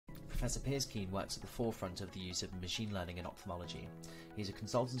Professor Pearse Keane works at the forefront of the use of machine learning in ophthalmology. He's a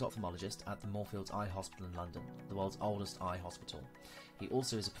consultant ophthalmologist at the Moorefield Eye Hospital in London, the world's oldest eye hospital. He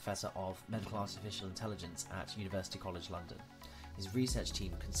also is a professor of medical artificial intelligence at University College London. His research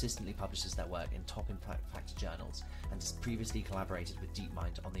team consistently publishes their work in top impact factor journals and has previously collaborated with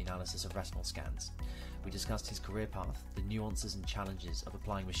Deepmind on the analysis of retinal scans. We discussed his career path, the nuances and challenges of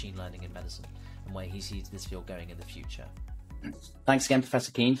applying machine learning in medicine, and where he sees this field going in the future. Thanks again,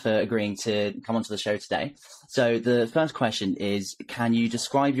 Professor Keane, for agreeing to come onto the show today. So the first question is, can you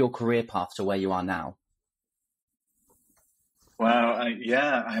describe your career path to where you are now? Wow,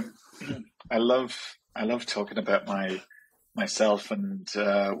 I love talking about myself and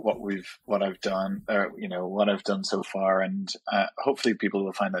what I've done, what I've done so far, and hopefully people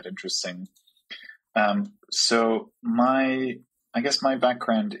will find that interesting. So my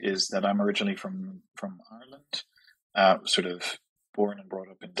background is that I'm originally from Ireland. Sort of born and brought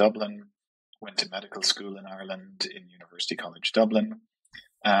up in Dublin, went to medical school in Ireland in University College Dublin.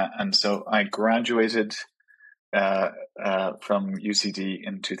 And so I graduated from UCD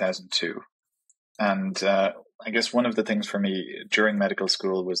in 2002. And I guess one of the things for me during medical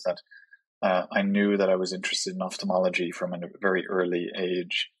school was that I knew that I was interested in ophthalmology from a very early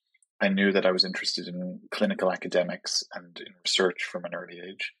age. I knew that I was interested in clinical academics and in research from an early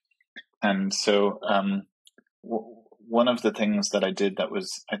age. And so one of the things that I did that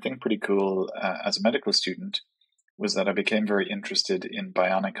was, I think, pretty cool as a medical student was that I became very interested in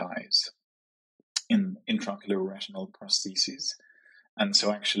bionic eyes, in intraocular retinal prostheses. And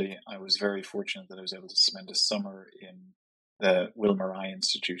so actually, I was very fortunate that I was able to spend a summer in the Wilmer Eye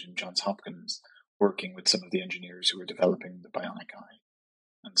Institute in Johns Hopkins, working with some of the engineers who were developing the bionic eye.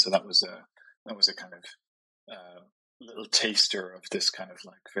 And so that was a kind of little taster of this kind of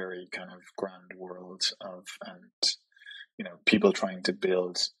like very kind of grand world of, and people trying to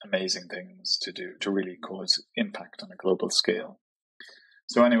build amazing things to really cause impact on a global scale.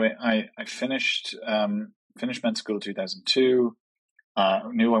 So anyway, I finished med school 2002.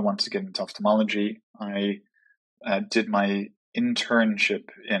 Knew I wanted to get into ophthalmology. I did my internship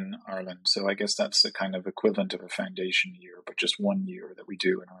in Ireland. So I guess that's the kind of equivalent of a foundation year, but just 1 year that we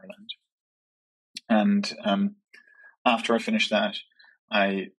do in Ireland. And after I finished that,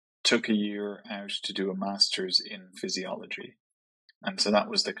 I took a year out to do a master's in physiology. And so that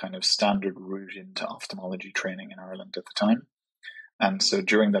was the kind of standard route into ophthalmology training in Ireland at the time. And so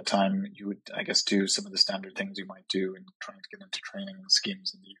during that time, you would, I guess, do some of the standard things you might do in trying to get into training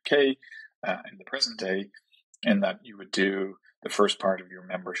schemes in the UK in the present day, in that you would do the first part of your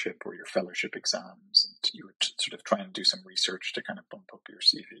membership or your fellowship exams, and you would sort of try and do some research to kind of bump up your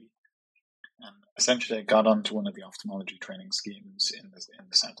CV. And essentially, I got onto one of the ophthalmology training schemes in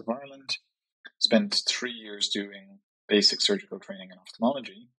the south of Ireland, spent 3 years doing basic surgical training in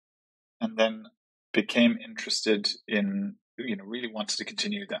ophthalmology, and then became interested in, really wanted to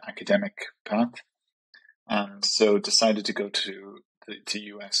continue the academic path. And so decided to go to the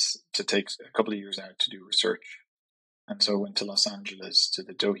US to take a couple of years out to do research. And so I went to Los Angeles, to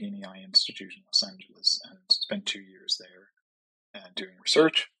the Doheny Eye Institute in Los Angeles, and spent 2 years there doing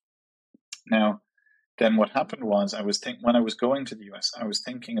research. Now, then what happened was when I was going to the US, I was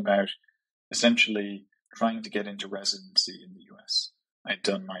thinking about essentially trying to get into residency in the US. I'd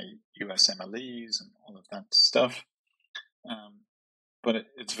done my US MLEs and all of that stuff. But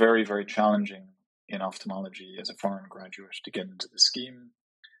it's very, very challenging in ophthalmology as a foreign graduate to get into the scheme.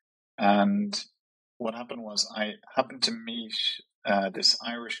 And what happened was I happened to meet this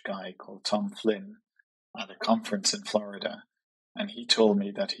Irish guy called Tom Flynn at a conference in Florida. And he told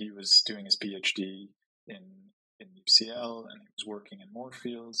me that he was doing his PhD in UCL and he was working in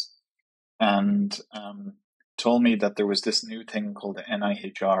Moorefield, and told me that there was this new thing called the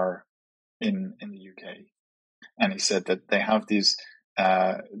NIHR in the UK. And he said that they have this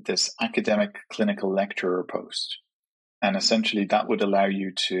academic clinical lecturer post. And essentially that would allow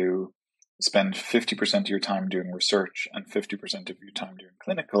you to spend 50% of your time doing research and 50% of your time doing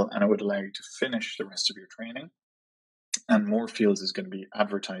clinical, and it would allow you to finish the rest of your training. And Moorefield is going to be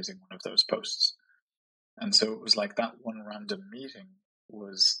advertising one of those posts. And so it was like that one random meeting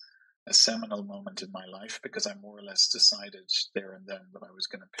was a seminal moment in my life, because I more or less decided there and then that I was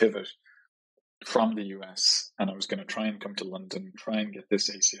going to pivot from the US and I was going to try and come to London, try and get this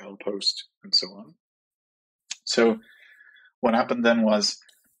ACL post and so on. So what happened then was,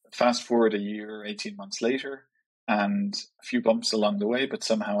 fast forward a year, 18 months later, and a few bumps along the way, but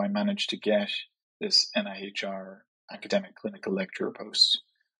somehow I managed to get this NIHR academic clinical lecturer post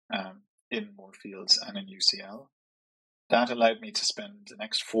in Moorefields and in UCL. That allowed me to spend the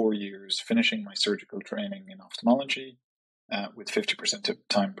next 4 years finishing my surgical training in ophthalmology with 50% of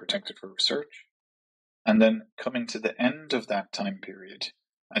time protected for research. And then coming to the end of that time period,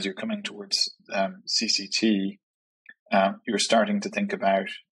 as you're coming towards CCT, you're starting to think about,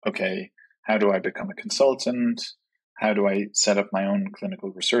 okay, how do I become a consultant? How do I set up my own clinical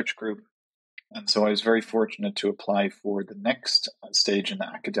research group? And so I was very fortunate to apply for the next stage in the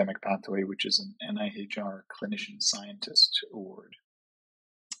academic pathway, which is an NIHR Clinician Scientist Award.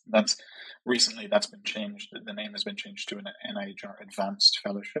 That's been changed. The name has been changed to an NIHR Advanced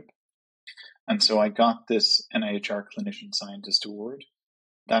Fellowship. And so I got this NIHR Clinician Scientist Award.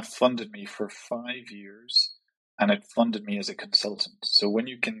 That funded me for 5 years, and it funded me as a consultant. So when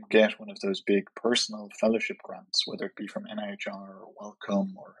you can get one of those big personal fellowship grants, whether it be from NIHR or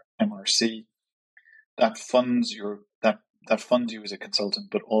Wellcome or MRC, that funds you as a consultant,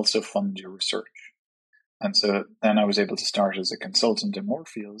 but also fund your research. And so then I was able to start as a consultant in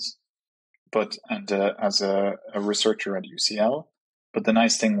Moorefield, as a researcher at UCL. But the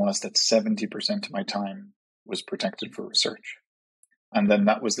nice thing was that 70% of my time was protected for research. And then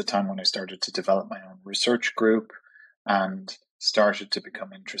that was the time when I started to develop my own research group and started to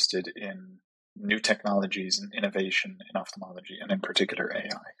become interested in new technologies and innovation in ophthalmology, and in particular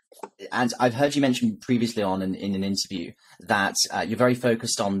AI. And I've heard you mention previously in an interview that you're very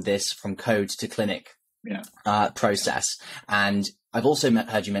focused on this from code to clinic process. And I've also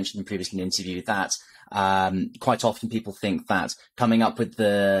heard you mention previously in an interview that quite often people think that coming up with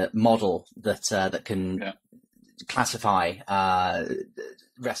the model that can classify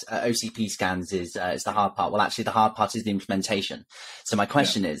OCP scans is the hard part. Well, actually, the hard part is the implementation. So my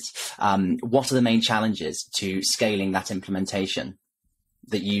question is, what are the main challenges to scaling that implementation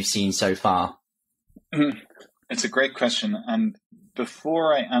that you've seen so far? It's a great question. And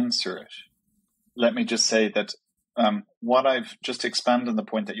before I answer it, let me just say that what I've just expand on the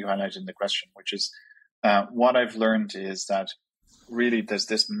point that you highlighted in the question, which is what I've learned is that really there's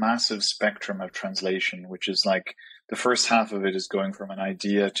this massive spectrum of translation, which is like the first half of it is going from an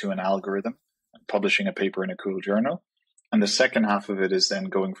idea to an algorithm and publishing a paper in a cool journal. And the second half of it is then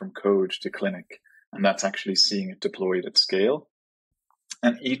going from code to clinic. And that's actually seeing it deployed at scale.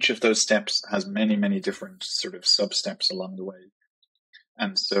 And each of those steps has many, many different sort of sub-steps along the way.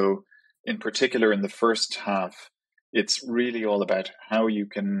 And so in particular, in the first half, it's really all about how you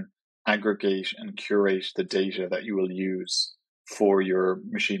can aggregate and curate the data that you will use for your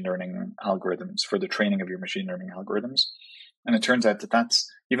machine learning algorithms, for the training of your machine learning algorithms. And it turns out that that's,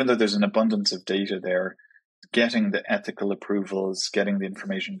 even though there's an abundance of data there, getting the ethical approvals, getting the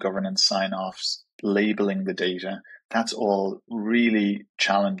information governance sign-offs, labeling the data, that's all really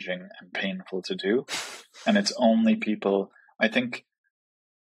challenging and painful to do. And it's only people, I think,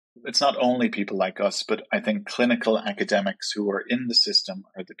 it's not only people like us, but I think clinical academics who are in the system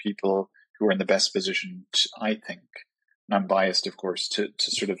are the people who are in the best position, I think, and I'm biased, of course, to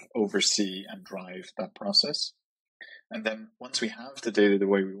sort of oversee and drive that process. And then once we have the data the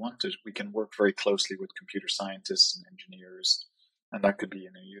way we want it, we can work very closely with computer scientists and engineers. And that could be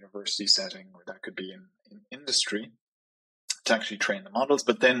in a university setting, or that could be in industry to actually train the models.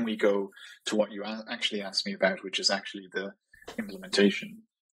 But then we go to what you actually asked me about, which is actually the implementation.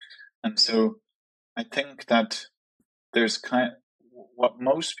 And so I think that there's what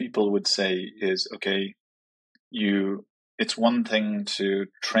most people would say is, okay, it's one thing to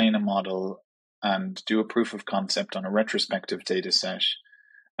train a model and do a proof of concept on a retrospective data set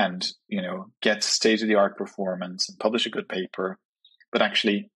and, get state-of-the-art performance and publish a good paper. But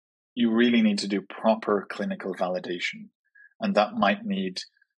actually, you really need to do proper clinical validation. And that might need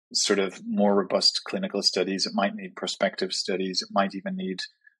sort of more robust clinical studies. It might need prospective studies. It might even need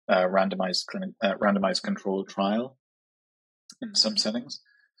randomized controlled trial in some settings.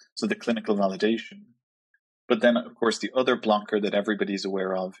 So the clinical validation. But then, of course, the other blocker that everybody's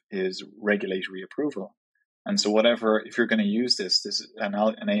aware of is regulatory approval. And so if you're going to use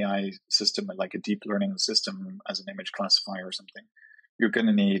an AI system, like a deep learning system as an image classifier or something, you're going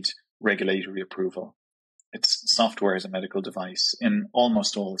to need regulatory approval. It's software as a medical device in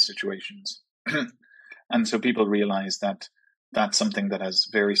almost all situations. And so people realize that that's something that has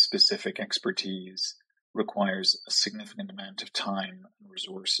very specific expertise, requires a significant amount of time and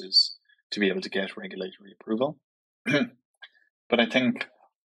resources to be able to get regulatory approval. But I think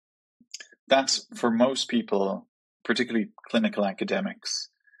that's, for most people, particularly clinical academics,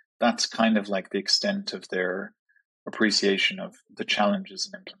 that's kind of like the extent of their appreciation of the challenges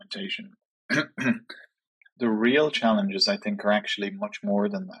in implementation. The real challenges, I think, are actually much more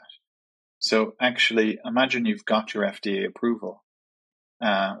than that. So actually, imagine you've got your FDA approval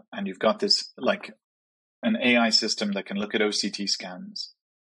and you've got this, like an AI system that can look at OCT scans.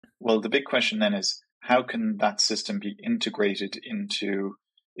 Well, the big question then is, how can that system be integrated into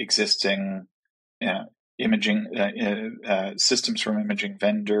existing imaging systems from imaging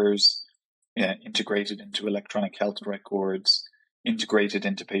vendors, integrated into electronic health records, integrated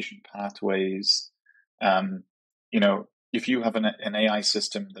into patient pathways. If you have an AI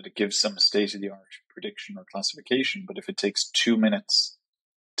system that it gives some state-of-the-art prediction or classification, but if it takes 2 minutes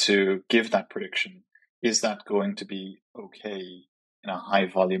to give that prediction, is that going to be okay in a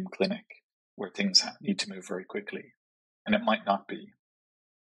high-volume clinic where things need to move very quickly? And it might not be.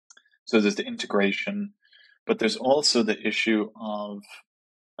 So there's the integration, but there's also the issue of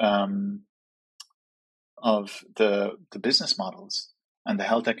the business models and the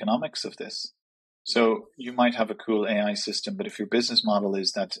health economics of this. So you might have a cool AI system, but if your business model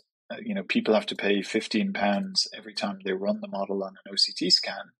is that people have to pay £15 every time they run the model on an OCT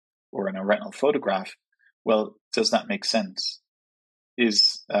scan or in a retinal photograph, well, does that make sense?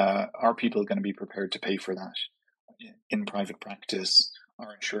 Are people going to be prepared to pay for that in private practice?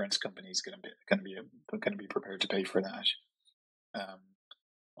 Are insurance companies going to be prepared to pay for that?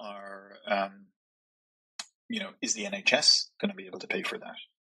 Is the NHS going to be able to pay for that?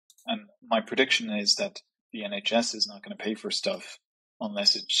 And my prediction is that the NHS is not going to pay for stuff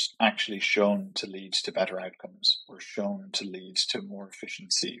unless it's actually shown to lead to better outcomes or shown to lead to more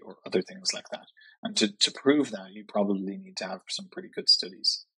efficiency or other things like that. And to prove that, you probably need to have some pretty good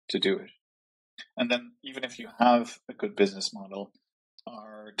studies to do it. And then even if you have a good business model,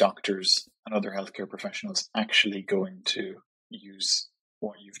 are doctors and other healthcare professionals actually going to use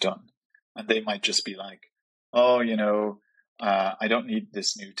what you've done? And they might just be like, I don't need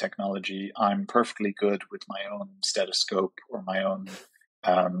this new technology. I'm perfectly good with my own stethoscope or my own,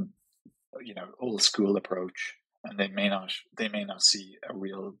 old school approach. And they may not see a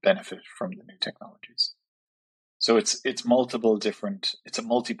real benefit from the new technologies. So it's a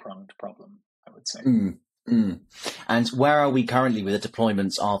multi-pronged problem, I would say. And where are we currently with the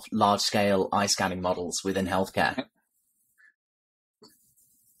deployments of large-scale eye scanning models within healthcare?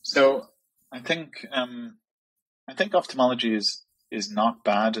 So I think ophthalmology is not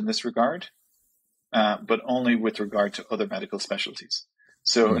bad in this regard, but only with regard to other medical specialties.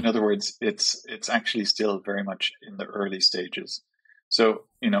 So in other words, it's actually still very much in the early stages. So,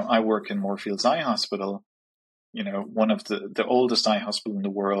 I work in Moorefields Eye Hospital, one of the oldest eye hospital in the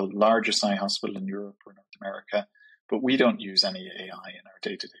world, largest eye hospital in Europe or North America, but we don't use any AI in our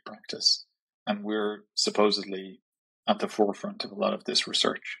day-to-day practice. And we're supposedly at the forefront of a lot of this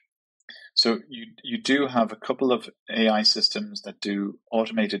research. So you do have a couple of AI systems that do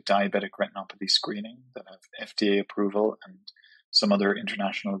automated diabetic retinopathy screening that have FDA approval and some other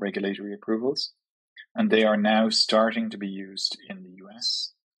international regulatory approvals. And they are now starting to be used in the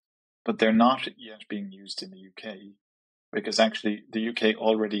US, but they're not yet being used in the UK because actually the UK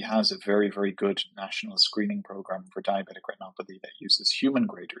already has a very, very good national screening program for diabetic retinopathy that uses human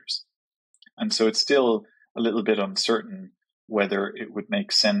graders. And so it's still a little bit uncertain whether it would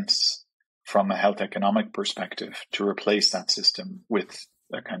make sense from a health economic perspective to replace that system with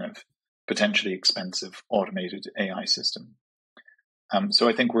a kind of potentially expensive automated AI system. So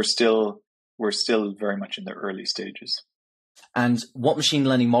I think we're still very much in the early stages. And what machine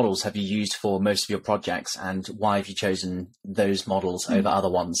learning models have you used for most of your projects, and why have you chosen those models over other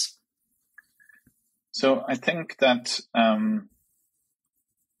ones? So I think that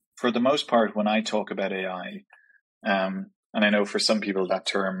for the most part, when I talk about AI, and I know for some people that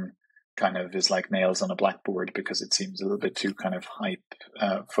term kind of is like nails on a blackboard because it seems a little bit too kind of hype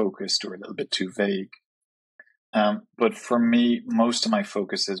focused or a little bit too vague. But for me, most of my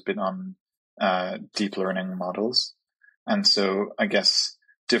focus has been on deep learning models. And so I guess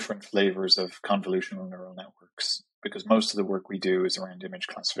different flavors of convolutional neural networks, because most of the work we do is around image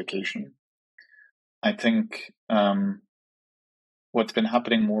classification. I think what's been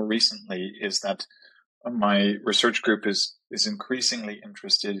happening more recently is that my research group is increasingly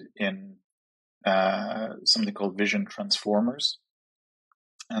interested in something called vision transformers.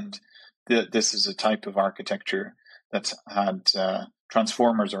 And this is a type of architecture that's had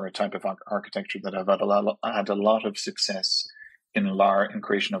transformers are a type of architecture that have had a lot of success in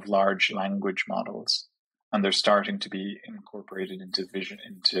creation of large language models, and they're starting to be incorporated into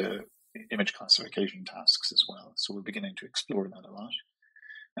image classification tasks as well. So we're beginning to explore that a lot.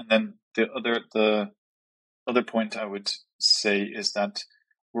 And then the other point I would say is that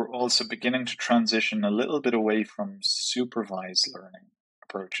we're also beginning to transition a little bit away from supervised learning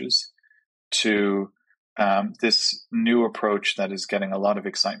approaches to this new approach that is getting a lot of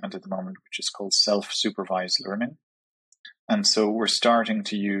excitement at the moment, which is called self-supervised learning. And so we're starting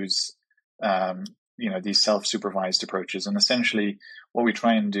to use these self-supervised approaches. And essentially what we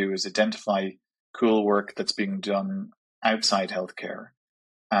try and do is identify cool work that's being done outside healthcare.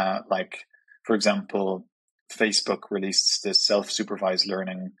 Like, for example, Facebook released this self-supervised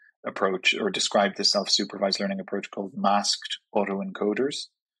learning approach, or described this self-supervised learning approach called masked autoencoders.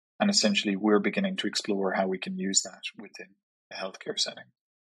 And essentially, we're beginning to explore how we can use that within a healthcare setting.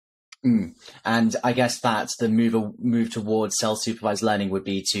 And I guess that the move towards self-supervised learning would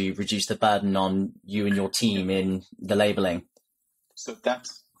be to reduce the burden on you and your team in the labeling. So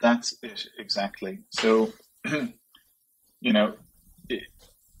that's it exactly. So,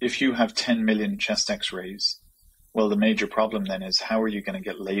 if you have 10 million chest X-rays, well, the major problem then is how are you going to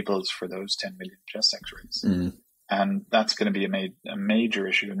get labels for those 10 million chest X-rays? And that's going to be a major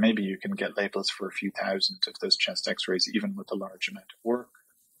issue. And maybe you can get labels for a few thousand of those chest X-rays, even with a large amount of work.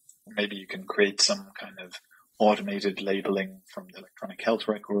 Maybe you can create some kind of automated labeling from the electronic health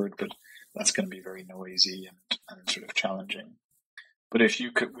record, but that's going to be very noisy and sort of challenging. But if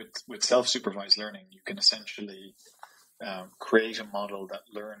you could, with self-supervised learning, you can essentially create a model that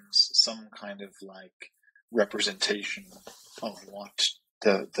learns some kind of like representation of what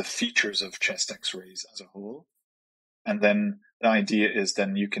the features of chest X-rays as a whole. And then the idea is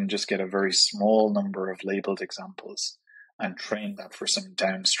then you can just get a very small number of labeled examples and train that for some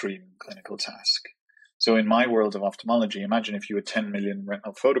downstream clinical task. So in my world of ophthalmology, imagine if you had 10 million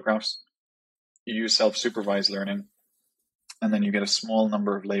retinal photographs, you use self-supervised learning, and then you get a small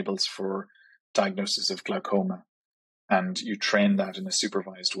number of labels for diagnosis of glaucoma. And you train that in a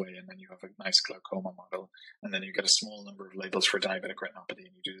supervised way, and then you have a nice glaucoma model. And then you get a small number of labels for diabetic retinopathy,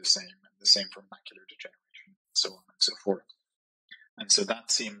 and you do the same, and the same for macular degeneration, and so on and so forth. And so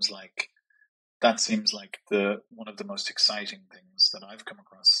that seems like one of the most exciting things that I've come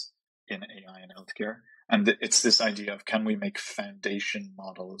across in AI and healthcare. And it's this idea of, can we make foundation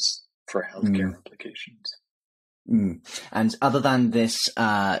models for healthcare applications? And other than this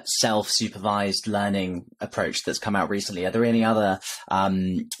self-supervised learning approach that's come out recently, are there any other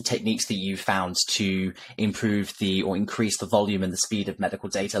techniques that you've found to improve or increase the volume and the speed of medical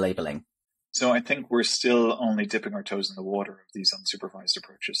data labeling? So I think we're still only dipping our toes in the water of these unsupervised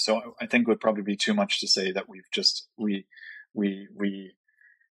approaches. So I think it would probably be too much to say that we just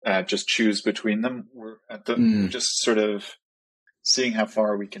choose between them. We're just sort of seeing how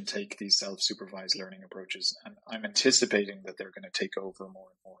far we can take these self-supervised learning approaches. And I'm anticipating that they're going to take over more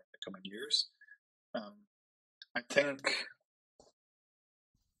and more in the coming years. I think,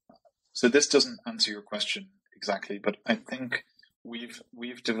 so this doesn't answer your question exactly, but I think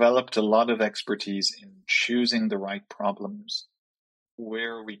we've developed a lot of expertise in choosing the right problems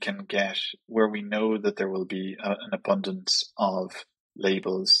where we know that there will be an abundance of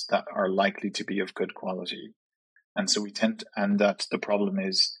labels that are likely to be of good quality. And so and that the problem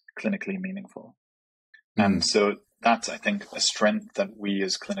is clinically meaningful. And so that's, I think, a strength that we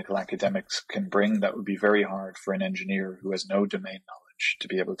as clinical academics can bring that would be very hard for an engineer who has no domain knowledge to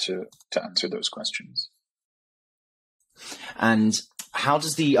be able to answer those questions. And how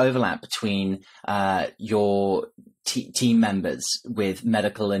does the overlap between your team members with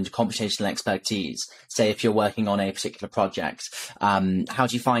medical and computational expertise, say if you're working on a particular project, how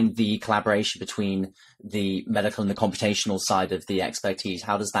do you find the collaboration between the medical and the computational side of the expertise?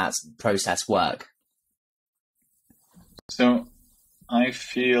 How does that process work? So I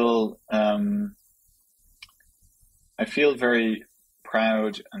feel very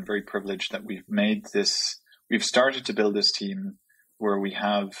proud and very privileged that we've started to build this team where we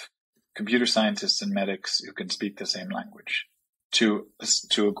have computer scientists and medics who can speak the same language to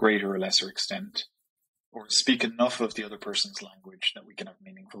a greater or lesser extent, or speak enough of the other person's language that we can have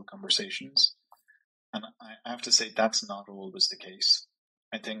meaningful conversations. And I have to say that's not always the case.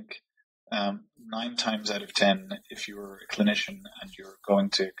 I think 9 times out of 10, if you're a clinician and you're going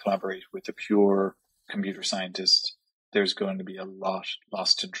to collaborate with a pure computer scientist, there's going to be a lot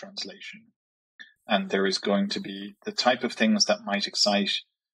lost in translation. And there is going to be the type of things that might excite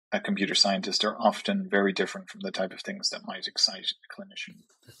a computer scientist are often very different from the type of things that might excite a clinician.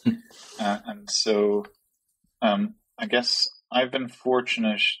 And so I guess I've been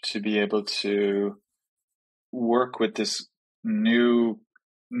fortunate to be able to work with this new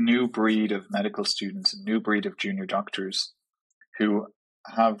breed of medical students, a new breed of junior doctors who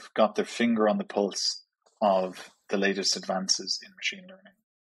have got their finger on the pulse of the latest advances in machine learning.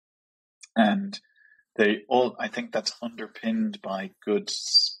 And I think that's underpinned by good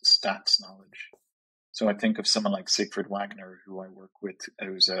stats knowledge. So I think of someone like Siegfried Wagner, who I work with,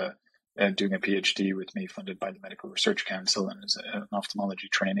 who's doing a PhD with me, funded by the Medical Research Council, and is an ophthalmology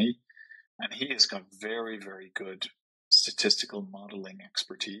trainee. And he has got very, very good statistical modeling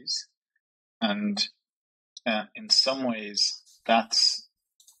expertise. And in some ways, that's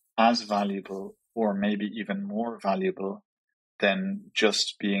as valuable or maybe even more valuable than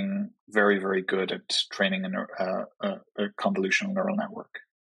just being very, very good at training a convolutional neural network.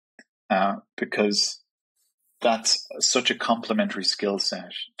 Because that's such a complementary skill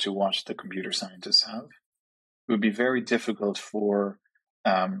set to what the computer scientists have. It would be very difficult for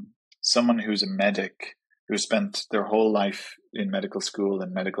someone who's a medic, who spent their whole life in medical school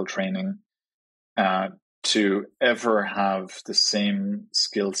and medical training, to ever have the same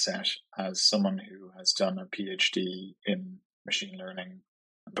skill set as someone who has done a PhD in machine learning,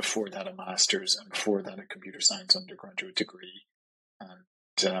 and before that a master's, and before that a computer science undergraduate degree.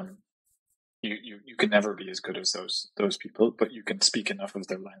 And you can never be as good as those people, but you can speak enough of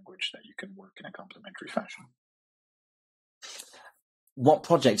their language that you can work in a complementary fashion. What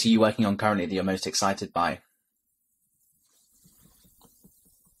project are you working on currently that you're most excited by?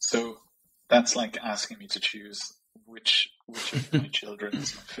 So that's like asking me to choose which of my children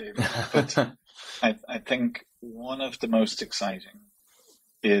is my favorite. But I think one of the most exciting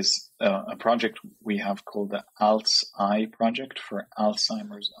is a project we have called the ALS Eye project, for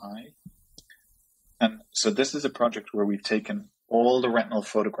Alzheimer's eye. And so this is a project where we've taken all the retinal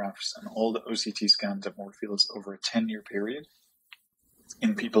photographs and all the OCT scans at Moorefields over a 10-year period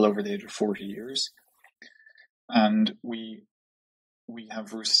in people over the age of 40 years. And we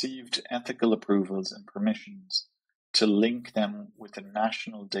have received ethical approvals and permissions to link them with a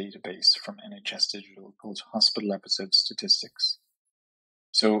national database from NHS Digital called Hospital Episode Statistics.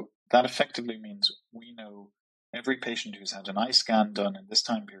 So that effectively means we know every patient who's had an eye scan done in this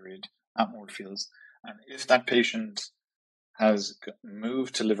time period at Moorefields, and if that patient has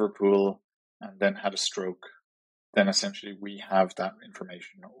moved to Liverpool and then had a stroke, then essentially we have that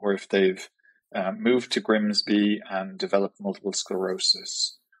information. Or if they've moved to Grimsby and developed multiple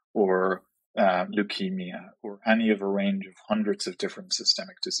sclerosis, or leukemia, or any of a range of hundreds of different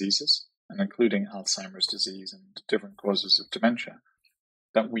systemic diseases, and including Alzheimer's disease and different causes of dementia,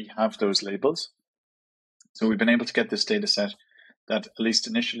 that we have those labels. So we've been able to get this data set that, at least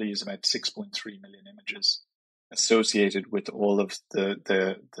initially, is about 6.3 million images associated with all of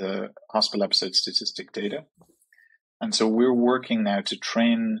the hospital episode statistic data. And so we're working now to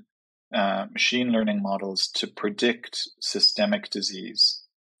train machine learning models to predict systemic disease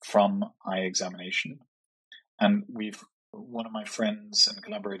from eye examination. And one of my friends and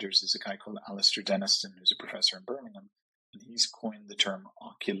collaborators is a guy called Alistair Denniston, who's a professor in Birmingham, and he's coined the term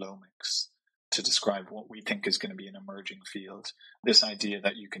oculomics to describe what we think is going to be an emerging field. This idea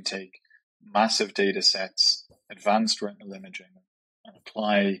that you can take massive data sets, advanced retinal imaging, and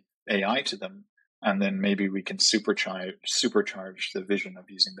apply AI to them, and then maybe we can supercharge the vision of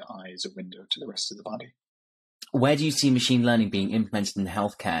using the eye as a window to the rest of the body. Where do you see machine learning being implemented in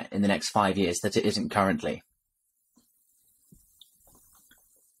healthcare in the next 5 years that it isn't currently?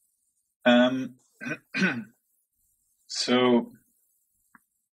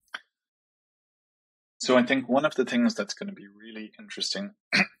 So I think one of the things that's going to be really interesting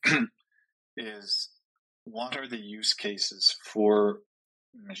is, what are the use cases for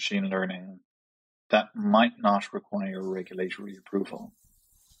machine learning that might not require regulatory approval,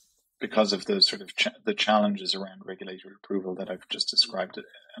 because of those sort of the challenges around regulatory approval that I've just described,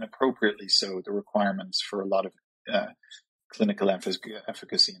 and appropriately so, the requirements for a lot of clinical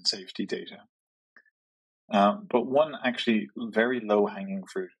efficacy and safety data. But one actually very low-hanging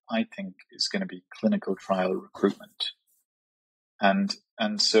fruit, I think, is going to be clinical trial recruitment. And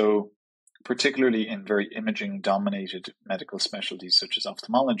so particularly in very imaging-dominated medical specialties such as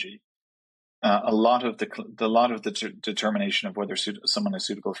ophthalmology, a lot of the determination of whether someone is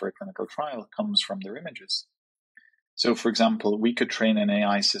suitable for a clinical trial comes from their images. So, for example, we could train an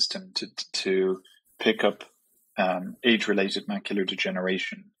AI system to pick up age-related macular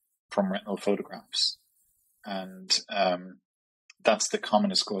degeneration from retinal photographs, and that's the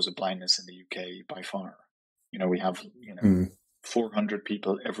commonest cause of blindness in the UK by far. We have 400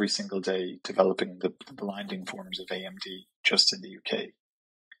 people every single day developing the blinding forms of AMD just in the UK.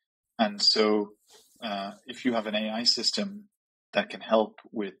 And so if you have an AI system that can help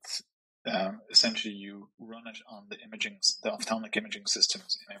with, essentially you run it on the ophthalmic imaging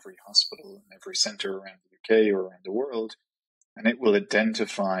systems in every hospital and every center around the UK or around the world, and it will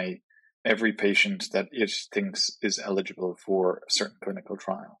identify every patient that it thinks is eligible for a certain clinical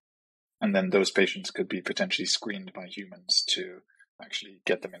trial. And then those patients could be potentially screened by humans to actually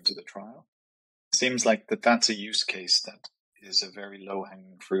get them into the trial. It seems like that's a use case that is a very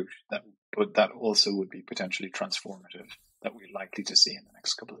low-hanging fruit, but that also would be potentially transformative, that we're likely to see in the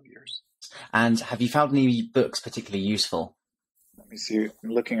next couple of years. And have you found any books particularly useful? let me see. I'm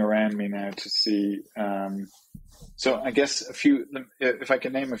looking around me now to see. So I guess if I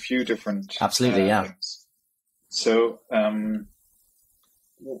can name a few different. Absolutely, yeah. Things. So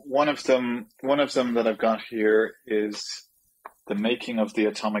one of them that I've got here is The Making of the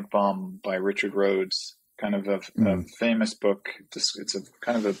Atomic Bomb by Richard Rhodes. Kind of a famous book. It's a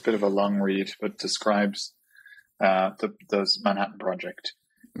kind of a bit of a long read, but describes the Manhattan Project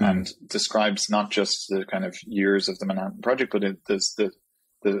and describes not just the kind of years of the Manhattan Project, but there's the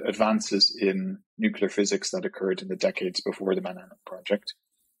advances in nuclear physics that occurred in the decades before the Manhattan Project.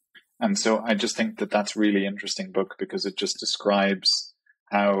 And so I just think that that's a really interesting book because it just describes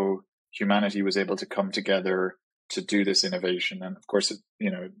how humanity was able to come together to do this innovation. And of course,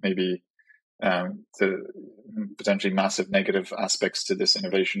 maybe the potentially massive negative aspects to this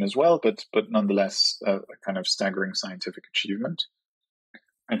innovation as well, but nonetheless, a kind of staggering scientific achievement.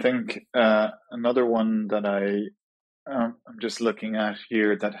 I think another one that I'm just looking at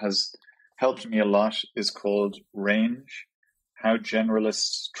here that has helped me a lot is called Range: How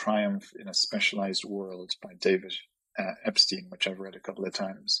Generalists Triumph in a Specialized World by David Epstein, which I've read a couple of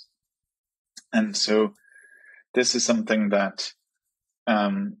times. And so this is something that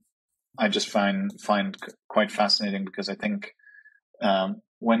I just find quite fascinating because I think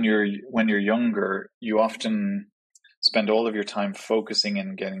when you're younger, you often spend all of your time focusing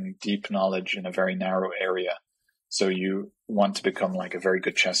in getting deep knowledge in a very narrow area. So you want to become like a very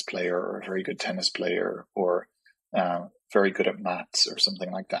good chess player or a very good tennis player or very good at maths or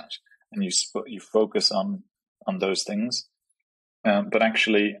something like that, and you focus on those things. But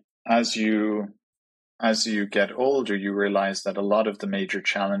actually, as you get older, you realize that a lot of the major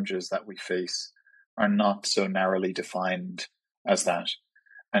challenges that we face are not so narrowly defined as that.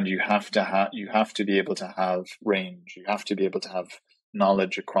 And you have to be able to have range. You have to be able to have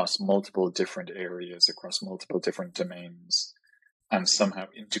knowledge across multiple different areas, across multiple different domains, and somehow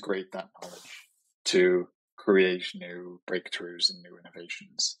integrate that knowledge to create new breakthroughs and new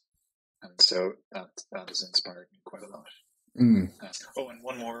innovations. And so that has inspired me quite a lot. And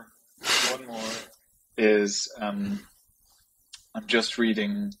one more is I'm just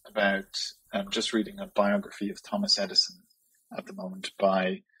reading a biography of Thomas Edison at the moment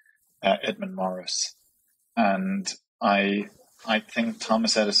by Edmund Morris, and I think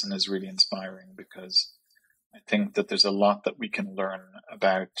Thomas Edison is really inspiring because I think that there's a lot that we can learn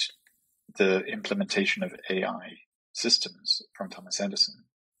about the implementation of AI systems from Thomas Edison.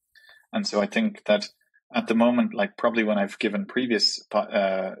 And so I think that at the moment, like probably when I've given previous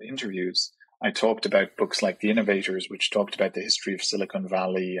interviews, I talked about books like The Innovators, which talked about the history of Silicon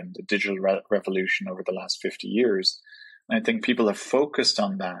Valley and the digital revolution over the last 50 years. And I think people have focused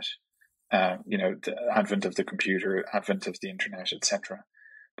on that, the advent of the computer, advent of the internet, etc.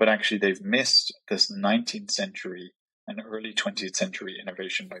 But actually they've missed this 19th century and early 20th century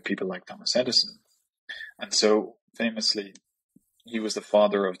innovation by people like Thomas Edison. And so famously, he was the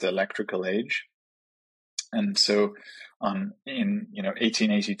father of the electrical age. And so in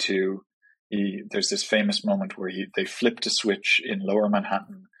 1882, there's this famous moment where they flipped a switch in Lower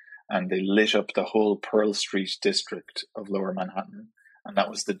Manhattan and they lit up the whole Pearl Street district of Lower Manhattan. And that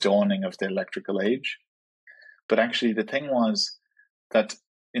was the dawning of the electrical age. But actually the thing was that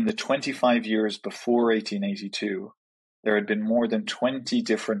in the 25 years before 1882, there had been more than 20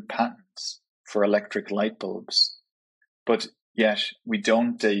 different patents for electric light bulbs. But yet we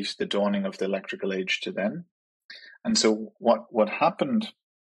don't date the dawning of the electrical age to then. And so what happened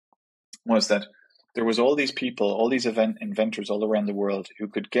was that there was all these people, all these inventors all around the world who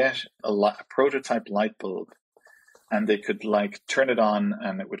could get a prototype light bulb, and they could turn it on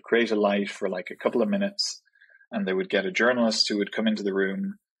and it would create a light for a couple of minutes, and they would get a journalist who would come into the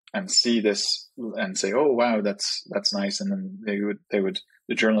room and see this and say, "Oh wow, that's nice," and then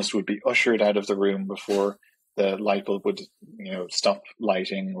the journalist would be ushered out of the room before the light bulb would stop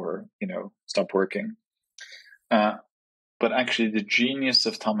lighting or stop working. But actually, the genius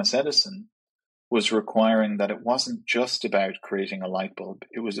of Thomas Edison was requiring that it wasn't just about creating a light bulb.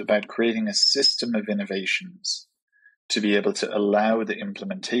 It was about creating a system of innovations to be able to allow the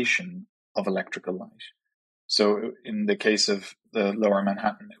implementation of electrical light. So in the case of the Lower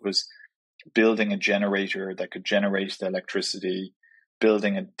Manhattan, it was building a generator that could generate the electricity,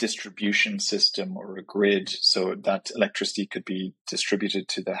 building a distribution system or a grid so that electricity could be distributed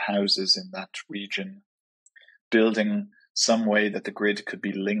to the houses in that region, building some way that the grid could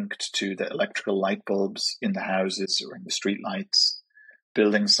be linked to the electrical light bulbs in the houses or in the street lights,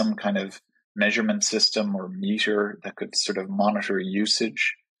 building some kind of measurement system or meter that could sort of monitor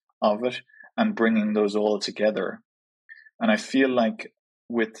usage of it, and bringing those all together. And I feel like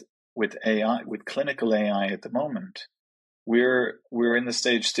with AI, with clinical AI at the moment, we're in the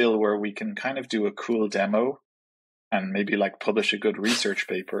stage still where we can kind of do a cool demo and maybe like publish a good research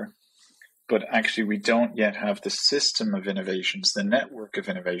paper, but actually we don't yet have the system of innovations, the network of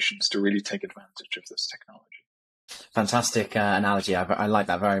innovations to really take advantage of this technology. Fantastic analogy. I like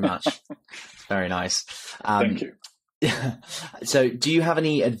that very much. Very nice. Thank you. So do you have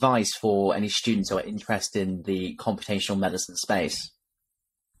any advice for any students who are interested in the computational medicine space?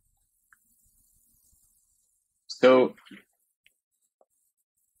 So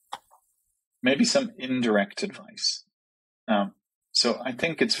maybe some indirect advice. So I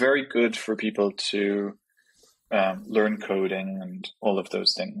think it's very good for people to learn coding and all of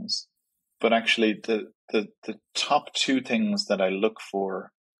those things. But actually the top two things that I look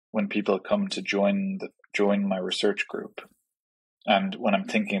for when people come to join my research group, and when I'm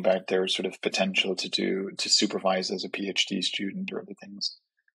thinking about their sort of potential to supervise as a PhD student or other things,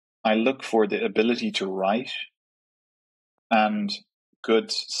 I look for the ability to write and good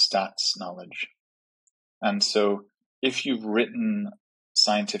stats knowledge. And so if you've written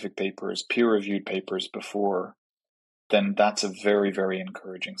scientific papers, peer-reviewed papers before, then that's a very, very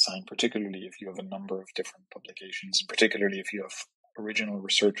encouraging sign, particularly if you have a number of different publications, particularly if you have original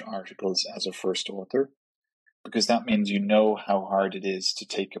research articles as a first author, because that means you know how hard it is to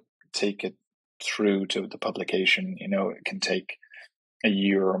take it through to the publication. You know, it can take a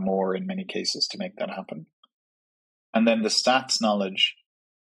year or more in many cases to make that happen. And then the stats knowledge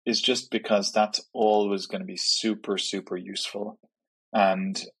is just because that's always going to be super, super useful.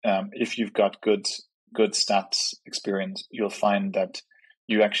 And if you've got good stats experience, you'll find that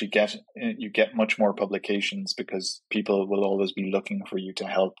you actually get much more publications because people will always be looking for you to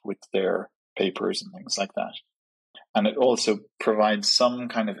help with their papers and things like that. And it also provides some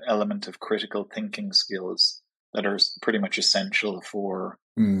kind of element of critical thinking skills that are pretty much essential for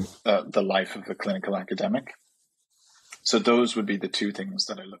the life of a clinical academic. So those would be the two things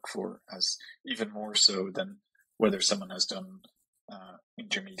that I look for, as even more so than whether someone has done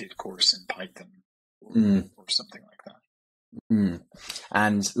intermediate course in Python or something like that.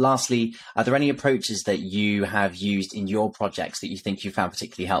 And lastly, are there any approaches that you have used in your projects that you think you found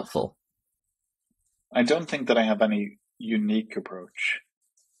particularly helpful? I don't think that I have any unique approach,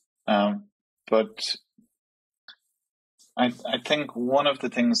 but I think one of the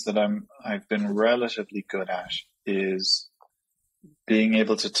things that I've been relatively good at is being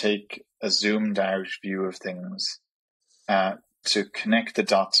able to take a zoomed out view of things to connect the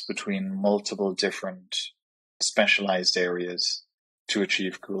dots between multiple different specialized areas to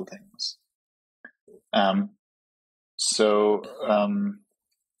achieve cool things.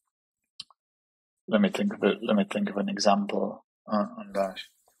 Let me think of an example on that.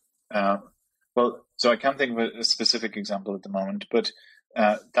 So I can't think of a specific example at the moment, but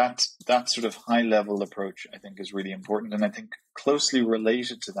that sort of high level approach I think is really important. And I think closely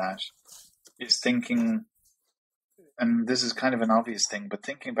related to that is thinking, and this is kind of an obvious thing, but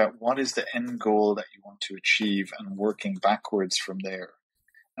thinking about what is the end goal that you want to achieve and working backwards from there.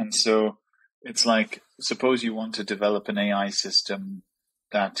 And so it's like, suppose you want to develop an AI system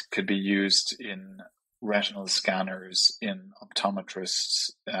that could be used in retinal scanners in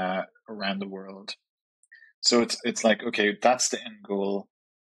optometrists around the world. So it's like, okay, that's the end goal.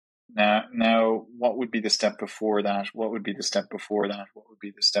 Now, what would be the step before that? What would be the step before that? What would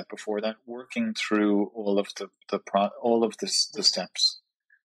be the step before that? Working through all of the steps.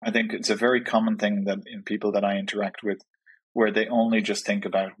 I think it's a very common thing that in people that I interact with, where they only just think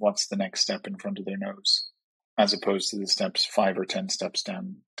about what's the next step in front of their nose, as opposed to the steps 5 or 10 steps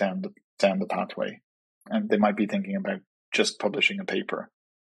down the pathway. And they might be thinking about just publishing a paper.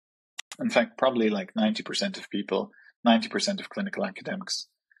 In fact, probably like 90% of people, 90% of clinical academics,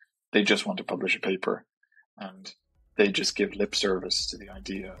 they just want to publish a paper, and they just give lip service to the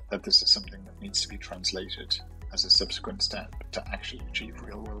idea that this is something that needs to be translated as a subsequent step to actually achieve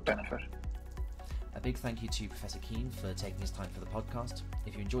real world benefit. A big thank you to Professor Keane for taking his time for the podcast.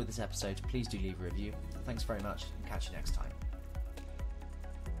 If you enjoyed this episode, please do leave a review. Thanks very much, and catch you next time.